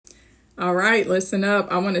All right, listen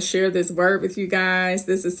up. I want to share this word with you guys.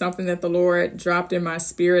 This is something that the Lord dropped in my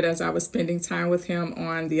spirit as I was spending time with him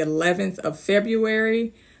on the 11th of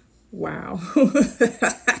February. Wow.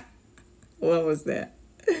 What was that?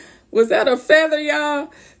 Was that a feather,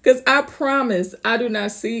 y'all? Because I promise I do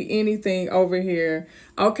not see anything over here.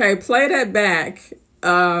 Okay, play that back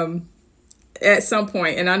at some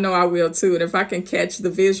point, and I know I will too. And if I can catch the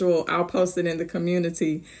visual, I'll post it in the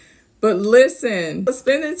community. But listen,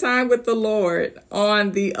 spending time with the Lord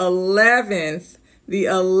on the 11th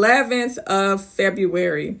of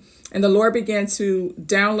February. And the Lord began to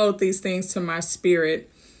download these things to my spirit.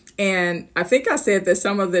 And I think I said that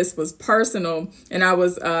some of this was personal. And I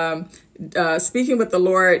was speaking with the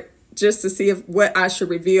Lord just to see if what I should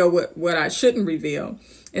reveal, what I shouldn't reveal.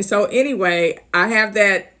 And so anyway, I have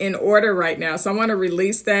that in order right now. So I want to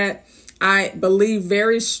release that. I believe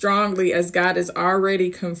very strongly, as God has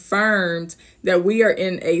already confirmed, that we are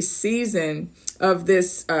in a season of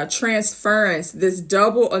this transference, this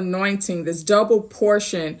double anointing, this double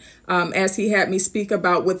portion, as he had me speak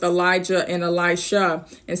about with Elijah and Elisha.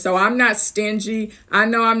 And so I'm not stingy. I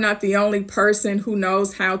know I'm not the only person who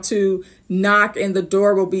knows how to knock and the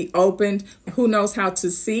door will be opened, who knows how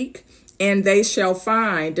to seek and they shall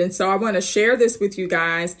find. And so I want to share this with you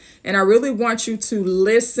guys. And I really want you to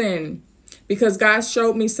listen, because God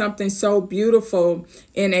showed me something so beautiful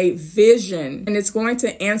in a vision. And it's going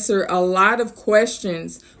to answer a lot of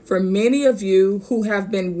questions for many of you who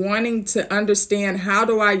have been wanting to understand, how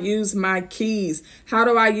do I use my keys? How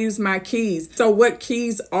do I use my keys? So what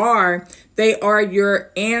keys are? They are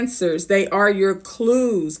your answers. They are your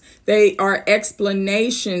clues. They are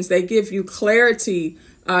explanations. They give you clarity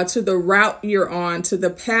to the route you're on, to the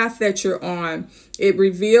path that you're on. It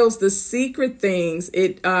reveals the secret things.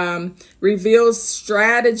 It reveals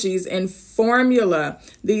strategies and formula.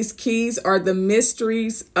 These keys are the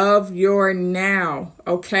mysteries of your now.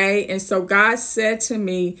 Okay. And so God said to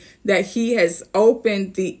me that he has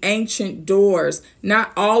opened the ancient doors,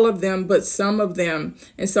 not all of them, but some of them.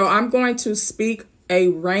 And so I'm going to speak a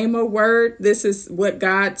rhema word. This is what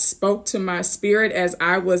God spoke to my spirit as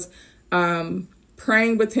I was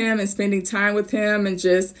praying with him and spending time with him and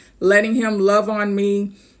just letting him love on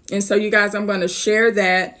me. And so you guys, I'm going to share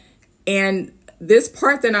that. And this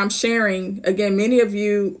part that I'm sharing, again, many of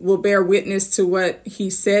you will bear witness to what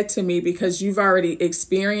he said to me, because you've already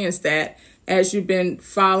experienced that as you've been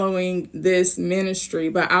following this ministry.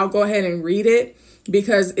 But I'll go ahead and read it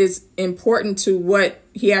because it's important to what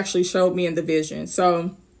he actually showed me in the vision.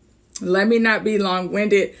 So let me not be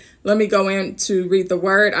long-winded. Let me go in to read the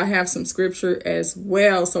word. I have some scripture as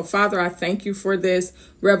well. So, Father, I thank you for this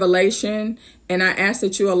revelation. And I ask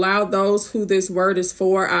that you allow those who this word is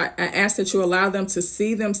for, I ask that you allow them to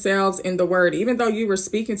see themselves in the word. Even though you were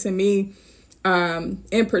speaking to me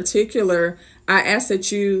in particular, I ask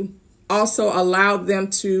that you also allow them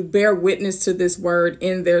to bear witness to this word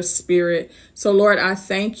in their spirit. So, Lord, I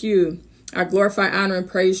thank you. I glorify, honor, and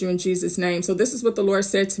praise you in Jesus' name. So this is what the Lord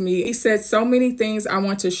said to me. He said, so many things I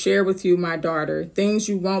want to share with you, my daughter, things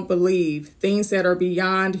you won't believe, things that are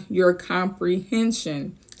beyond your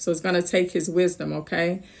comprehension. So it's going to take his wisdom,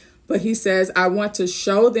 okay? But he says, I want to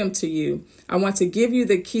show them to you. I want to give you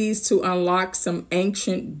the keys to unlock some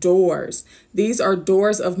ancient doors. These are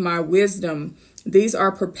doors of my wisdom. These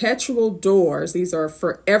are perpetual doors. These are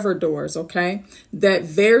forever doors, okay? That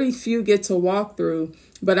very few get to walk through.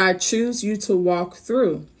 But I choose you to walk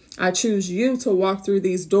through. I choose you to walk through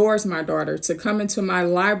these doors, my daughter, to come into my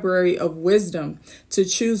library of wisdom, to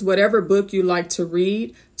choose whatever book you like to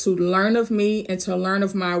read, to learn of me and to learn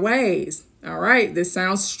of my ways. All right, this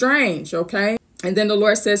sounds strange, okay? And then the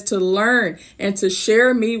Lord says to learn and to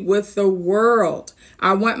share me with the world.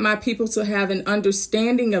 I want my people to have an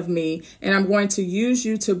understanding of me, and I'm going to use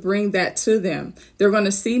you to bring that to them. They're going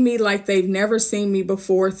to see me like they've never seen me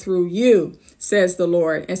before through you, says the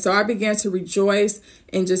Lord. And so I began to rejoice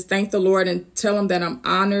and just thank the Lord and tell him that I'm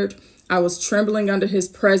honored. I was trembling under his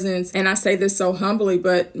presence. And I say this so humbly,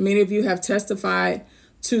 but many of you have testified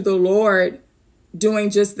to the Lord doing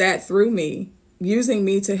just that through me, using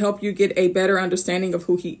me to help you get a better understanding of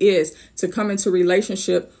who he is, to come into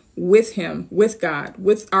relationship with him, with God,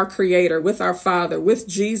 with our Creator, with our Father, with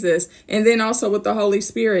Jesus, and then also with the Holy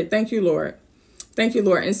Spirit. Thank you, Lord. Thank you,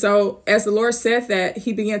 Lord. And so as the Lord said that,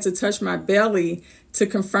 he began to touch my belly to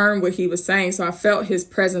confirm what he was saying. So I felt his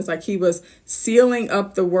presence, like he was sealing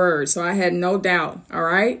up the word. So I had no doubt. All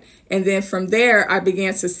right. And then from there, I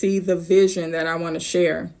began to see the vision that I want to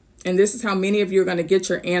share. And this is how many of you are going to get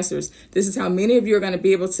your answers. This is how many of you are going to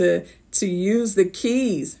be able to to use the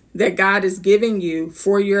keys that God is giving you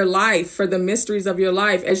for your life, for the mysteries of your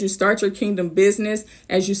life, as you start your kingdom business,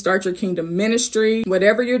 as you start your kingdom ministry,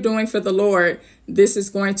 whatever you're doing for the Lord, this is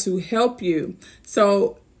going to help you.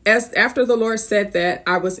 So after the Lord said that,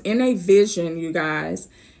 I was in a vision, you guys,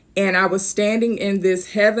 and I was standing in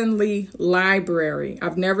this heavenly library.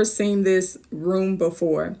 I've never seen this room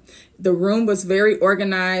before. The room was very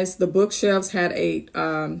organized. The bookshelves had a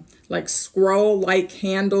like scroll-like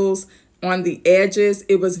handles on the edges.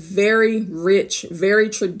 It was very rich, very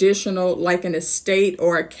traditional, like an estate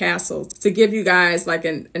or a castle, to give you guys like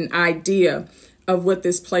an idea of what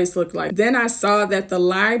this place looked like. Then I saw that the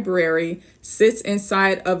library sits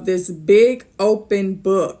inside of this big open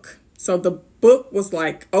book. So the book was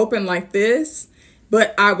like open like this,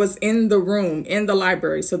 but I was in the room, in the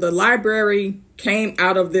library. So the library came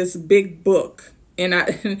out of this big book. And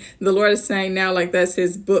the Lord is saying now, like, that's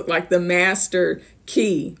his book, like the master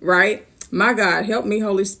key, right? My God, help me,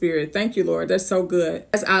 Holy Spirit. Thank you, Lord. That's so good.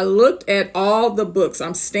 As I looked at all the books,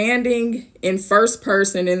 I'm standing in first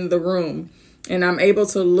person in the room, and I'm able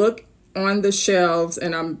to look on the shelves,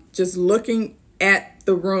 and I'm just looking at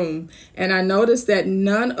the room. And I noticed that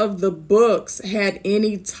none of the books had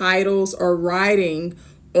any titles or writing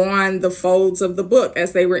on the folds of the book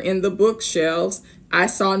as they were in the bookshelves. I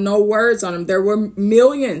saw no words on them. There were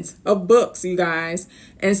millions of books, you guys.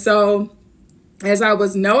 And so as I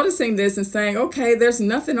was noticing this and saying, okay, there's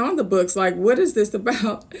nothing on the books. Like, what is this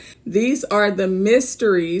about? These are the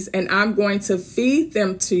mysteries, and I'm going to feed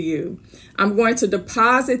them to you. I'm going to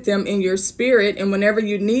deposit them in your spirit. And whenever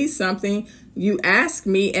you need something, you ask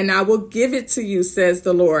me and I will give it to you, says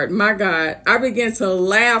the Lord. My God, I began to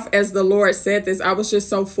laugh as the Lord said this. I was just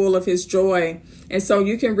so full of his joy. And so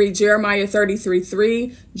you can read Jeremiah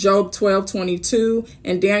 33:3, Job 12:22,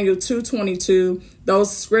 and Daniel 2:22.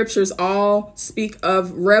 Those scriptures all speak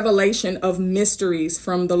of revelation of mysteries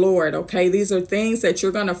from the Lord. Okay, these are things that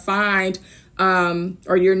you're going to find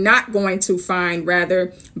or you're not going to find,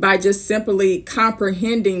 rather, by just simply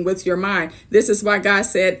comprehending with your mind. This is why God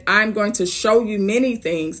said, I'm going to show you many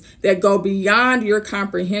things that go beyond your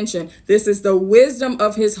comprehension. This is the wisdom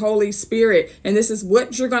of his Holy Spirit. And this is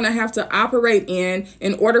what you're going to have to operate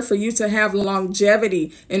in order for you to have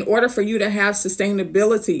longevity, in order for you to have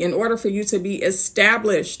sustainability, in order for you to be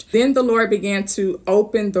established. Then the Lord began to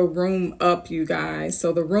open the room up, you guys.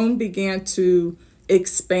 So the room began to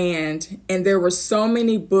expand, and there were so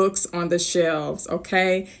many books on the shelves.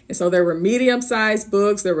 Okay, and so there were medium-sized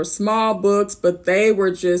books, there were small books, but they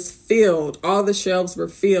were just filled. All the shelves were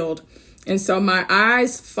filled. And so my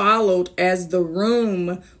eyes followed as the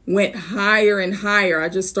room went higher and higher. I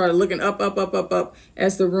just started looking up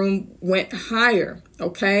as the room went higher.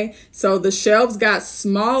 Okay, so the shelves got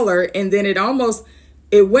smaller, and then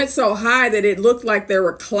it went so high that it looked like there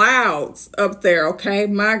were clouds up there. Okay,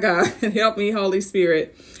 my God, help me, Holy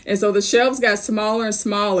Spirit. And so the shelves got smaller and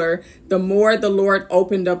smaller the more the Lord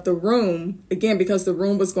opened up the room, again, because the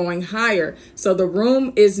room was going higher. So the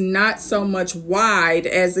room is not so much wide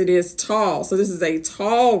as it is tall. So this is a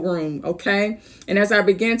tall room. Okay. And as I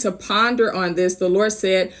began to ponder on this, the Lord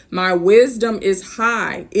said, my wisdom is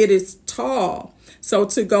high. It is tall. So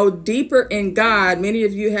to go deeper in God, many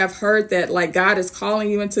of you have heard that, like, God is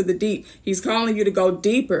calling you into the deep. He's calling you to go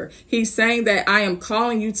deeper. He's saying that I am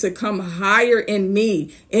calling you to come higher in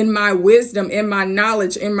me, in my wisdom, in my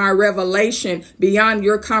knowledge, in my revelation, beyond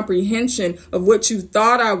your comprehension of what you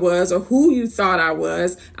thought I was or who you thought I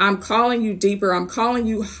was. I'm calling you deeper. I'm calling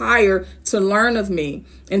you higher to learn of me.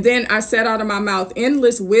 And then I said out of my mouth,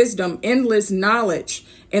 endless wisdom, endless knowledge.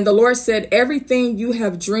 And the Lord said, everything you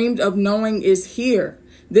have dreamed of knowing is here.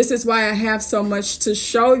 This is why I have so much to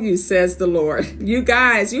show you, says the Lord. You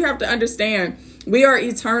guys, you have to understand, we are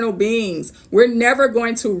eternal beings. We're never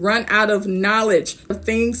going to run out of knowledge, of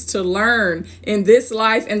things to learn in this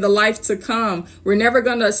life and the life to come. We're never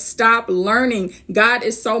going to stop learning. God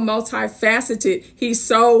is so multifaceted. He's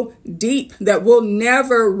so deep that we'll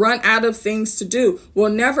never run out of things to do. We'll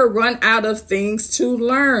never run out of things to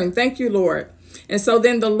learn. Thank you, Lord. And so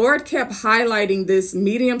then the Lord kept highlighting this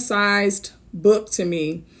medium-sized book to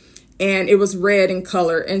me, and it was red in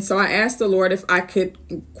color. And so I asked the Lord if I could,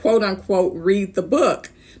 quote unquote, read the book.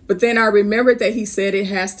 But then I remembered that he said it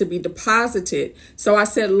has to be deposited. So I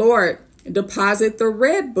said, Lord, deposit the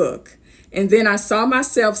red book. And then I saw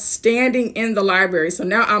myself standing in the library. So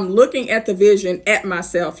now I'm looking at the vision at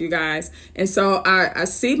myself, you guys. And so I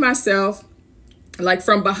see myself like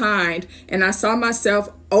from behind, and I saw myself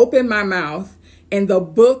open my mouth, and the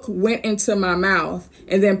book went into my mouth.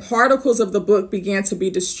 And then particles of the book began to be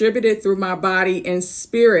distributed through my body and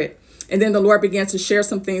spirit. And then the Lord began to share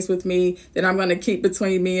some things with me that I'm going to keep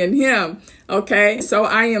between me and him. Okay, so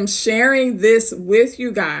I am sharing this with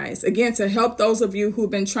you guys, again, to help those of you who've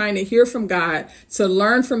been trying to hear from God, to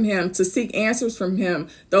learn from him, to seek answers from him.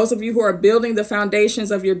 Those of you who are building the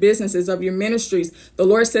foundations of your businesses, of your ministries, the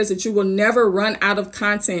Lord says that you will never run out of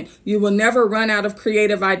content. You will never run out of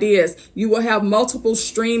creative ideas. You will have multiple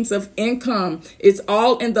streams of income. It's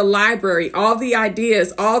all in the library, all the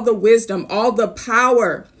ideas, all the wisdom, all the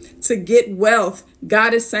power to get wealth.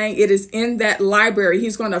 God is saying it is in that library.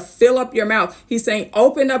 He's going to fill up your mouth. He's saying,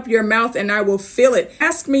 open up your mouth and I will fill it.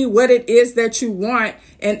 Ask me what it is that you want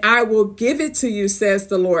and I will give it to you, says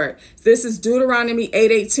the Lord. This is Deuteronomy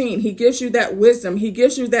 8:18. He gives you that wisdom. He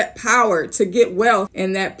gives you that power to get wealth.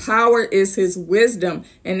 And that power is his wisdom.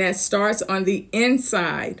 And that starts on the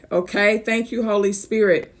inside. Okay. Thank you, Holy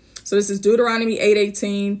Spirit. So this is Deuteronomy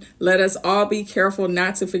 8:18. Let us all be careful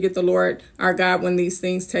not to forget the Lord our God when these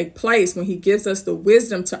things take place, when he gives us the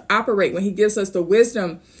wisdom to operate, when he gives us the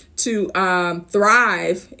wisdom to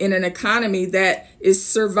thrive in an economy that is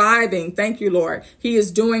surviving. Thank you, Lord. He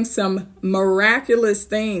is doing some miraculous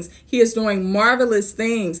things. He is doing marvelous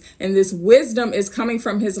things. And this wisdom is coming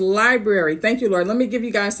from his library. Thank you, Lord. Let me give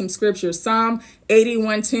you guys some scripture. Psalm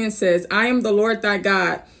 81:10 says, I am the Lord thy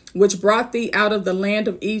God, which brought thee out of the land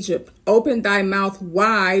of Egypt. Open thy mouth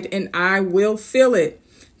wide, and I will fill it.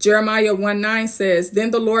 Jeremiah 1:9 says,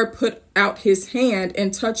 Then the Lord put out his hand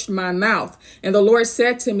and touched my mouth. And the Lord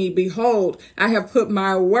said to me, Behold, I have put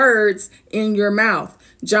my words in your mouth.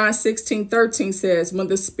 John 16:13 says, When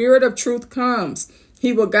the Spirit of truth comes,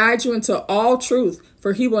 he will guide you into all truth,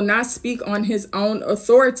 for he will not speak on his own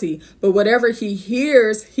authority, but whatever he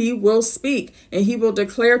hears, he will speak, and he will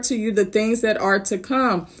declare to you the things that are to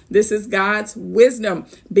come. This is God's wisdom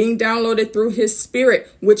being downloaded through his Spirit,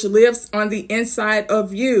 which lives on the inside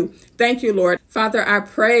of you. Thank you, Lord. Father, I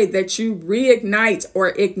pray that you reignite or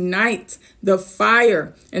ignite the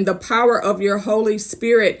fire and the power of your Holy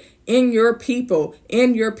Spirit in your people,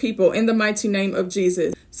 in the mighty name of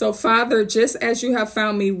Jesus. So, Father, just as you have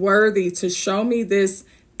found me worthy to show me this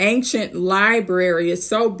ancient library, it's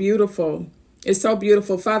so beautiful. It's so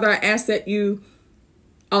beautiful. Father, I ask that you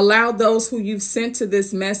allow those who you've sent to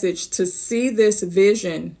this message to see this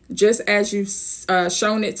vision, just as you've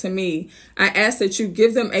shown it to me. I ask that you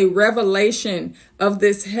give them a revelation of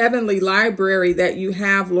this heavenly library that you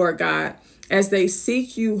have, Lord God, as they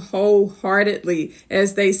seek you wholeheartedly,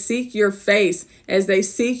 as they seek your face, as they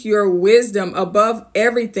seek your wisdom above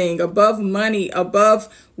everything, above money,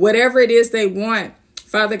 above whatever it is they want.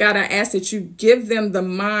 Father God, I ask that you give them the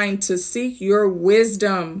mind to seek your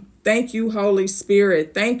wisdom. Thank you, Holy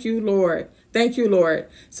Spirit. Thank you, Lord. Thank you, Lord.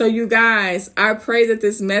 So you guys, I pray that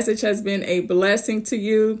this message has been a blessing to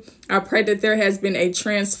you. I pray that there has been a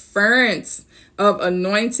transference of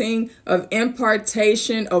anointing, of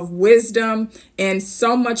impartation, of wisdom, and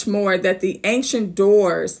so much more, that the ancient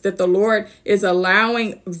doors that the Lord is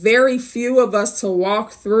allowing very few of us to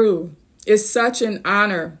walk through is such an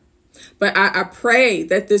honor. But I pray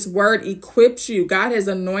that this word equips you. God has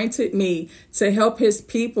anointed me to help his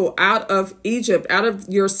people out of Egypt, out of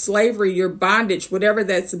your slavery, your bondage, whatever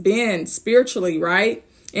that's been spiritually, right?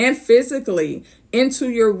 And physically, into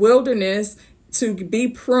your wilderness, to be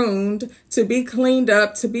pruned, to be cleaned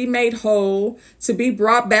up, to be made whole, to be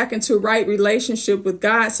brought back into right relationship with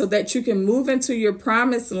God, so that you can move into your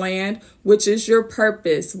promised land, which is your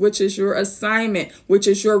purpose, which is your assignment, which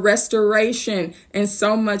is your restoration, and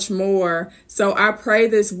so much more. So I pray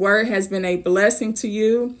this word has been a blessing to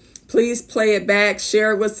you. Please play it back,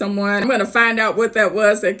 share it with someone. I'm going to find out what that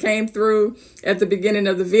was that came through at the beginning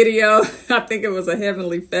of the video. I think it was a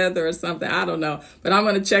heavenly feather or something. I don't know, but I'm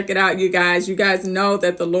going to check it out, you guys. You guys know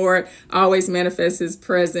that the Lord always manifests his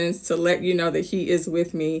presence to let you know that he is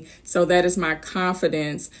with me. So that is my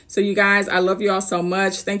confidence. So you guys, I love you all so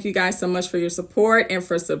much. Thank you guys so much for your support and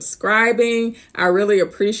for subscribing. I really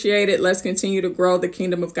appreciate it. Let's continue to grow the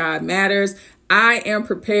Kingdom of God Matters. I am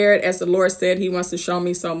prepared, as the Lord said, he wants to show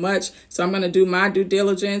me so much. So I'm going to do my due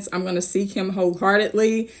diligence. I'm going to seek him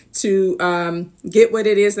wholeheartedly to get what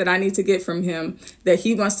it is that I need to get from him, that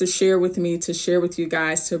he wants to share with me, to share with you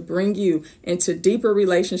guys, to bring you into deeper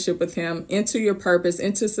relationship with him, into your purpose,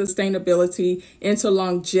 into sustainability, into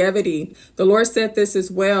longevity. The Lord said this as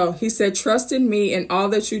well. He said, trust in me in all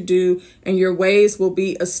that you do, and your ways will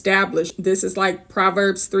be established. This is like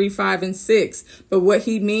Proverbs 3, 5, and 6. But what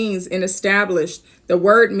he means in established, the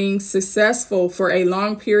word means successful for a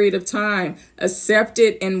long period of time,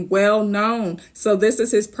 accepted and well known. So this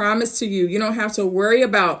is his promise to you. You don't have to worry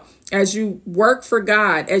about As you work for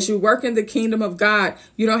God, as you work in the kingdom of God,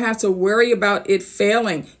 you don't have to worry about it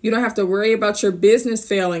failing. You don't have to worry about your business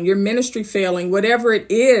failing, your ministry failing, whatever it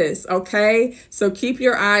is, okay? So keep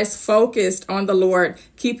your eyes focused on the Lord.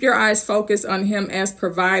 Keep your eyes focused on him as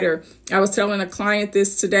provider. I was telling a client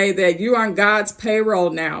this today that you're on God's payroll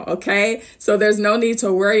now, okay? So there's no need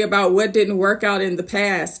to worry about what didn't work out in the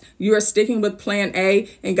past. You are sticking with plan A,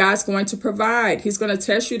 and God's going to provide. He's going to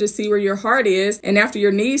test you to see where your heart is. And after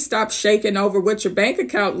your knees stop shaking over what your bank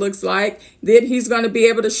account looks like, then he's going to be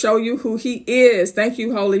able to show you who he is. Thank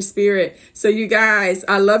you, Holy Spirit. So you guys,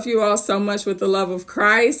 I love you all so much with the love of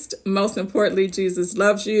Christ. Most importantly, Jesus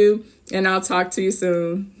loves you, and I'll talk to you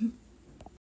soon.